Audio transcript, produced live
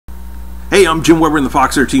Hey, I'm Jim Weber in the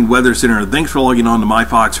Fox 13 Weather Center. Thanks for logging on to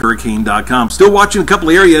myfoxhurricane.com. Still watching a couple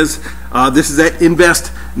areas. This is at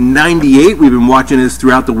Invest 98. We've been watching this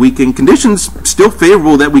throughout the weekend. Conditions still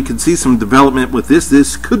favorable that we could see some development with this.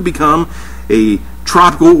 This could become a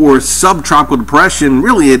tropical or subtropical depression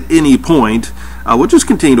really at any point. We'll just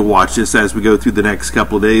continue to watch this as we go through the next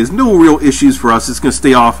couple of days. No real issues for us. It's going to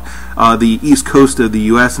stay off the east coast of the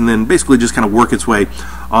U.S. and then basically just kind of work its way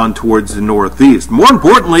on towards the northeast. More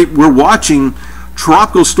importantly, we're watching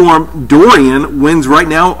Tropical Storm Dorian. Winds right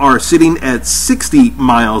now are sitting at 60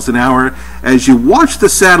 miles an hour. As you watch the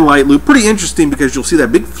satellite loop, pretty interesting because you'll see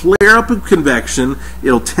that big flare up of convection.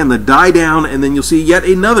 It'll tend to die down, and then you'll see yet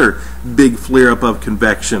another big flare up of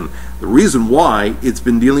convection. The reason why, it's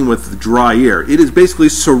been dealing with the dry air. It is basically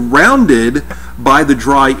surrounded by the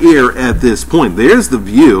dry air at this point. There's the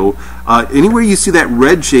view. Anywhere you see that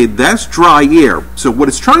red shade, that's dry air. So what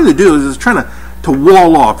it's trying to do is it's trying to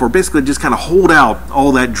wall off, or basically just kind of hold out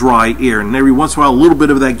all that dry air. And every once in a while, a little bit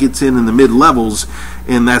of that gets in the mid-levels,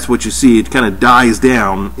 and that's what you see. It kind of dies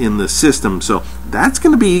down in the system. So that's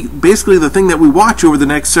going to be basically the thing that we watch over the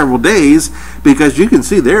next several days, because you can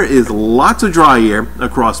see there is lots of dry air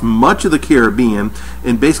across much of the Caribbean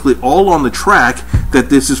and basically all on the track that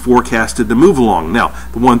this is forecasted to move along. Now,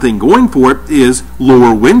 the one thing going for it is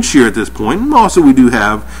lower wind shear at this point, and also we do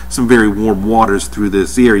have some very warm waters through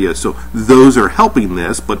this area, so those are helping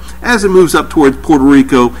this. But as it moves up towards Puerto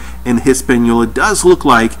Rico and Hispaniola, it does look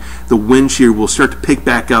like the wind shear will start to pick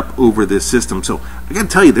back up over this system. So I got to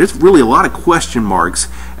tell you, there's really a lot of question marks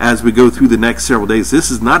as we go through the next several days. This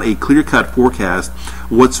is not a clear-cut forecast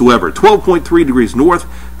whatsoever. 12.3 degrees north,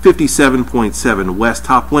 57.7 west.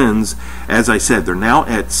 Top winds, as I said, they're now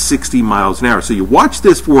at 60 miles an hour. So you watch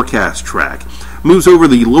this forecast track. Moves over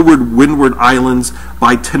the leeward windward islands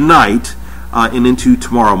by tonight and into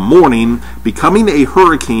tomorrow morning, becoming a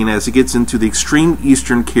hurricane as it gets into the extreme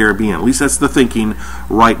eastern Caribbean. At least that's the thinking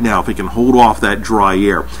right now, if it can hold off that dry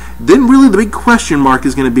air. Then really the big question mark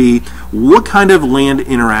is going to be, what kind of land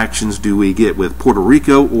interactions do we get with Puerto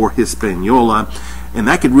Rico or Hispaniola? And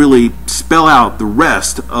that could really spell out the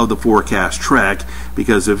rest of the forecast track,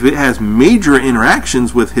 because if it has major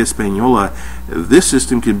interactions with Hispaniola, this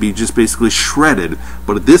system can be just basically shredded.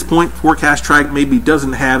 But at this point, forecast track maybe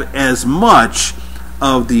doesn't have as much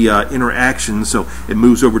of the interaction, so it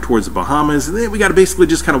moves over towards the Bahamas, and then we got to basically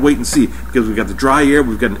just kind of wait and see, because we've got the dry air,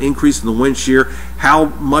 we've got an increase in the wind shear. How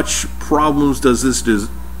much problems does this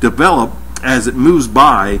develop as it moves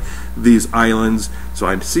by these islands? So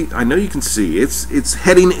I know you can see it's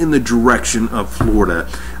heading in the direction of Florida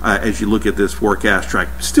as you look at this forecast track.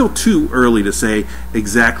 Still too early to say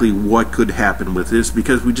exactly what could happen with this,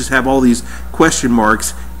 because we just have all these question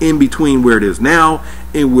marks in between where it is now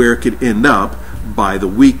and where it could end up by the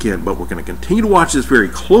weekend. But we're going to continue to watch this very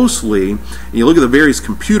closely. And you look at the various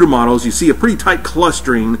computer models, you see a pretty tight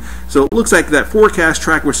clustering. So it looks like that forecast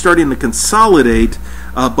track, we're starting to consolidate,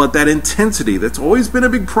 but that intensity, that's always been a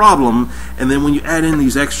big problem. And then when you add in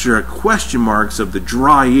these extra question marks of the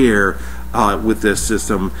dry air with this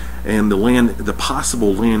system and the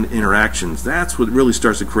possible land interactions, that's what really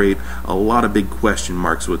starts to create a lot of big question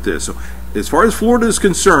marks with this. So as far as Florida is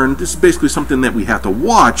concerned, this is basically something that we have to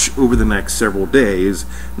watch over the next several days.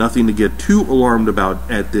 Nothing to get too alarmed about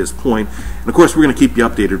at this point. And of course, we're going to keep you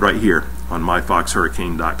updated right here on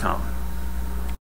myfoxhurricane.com.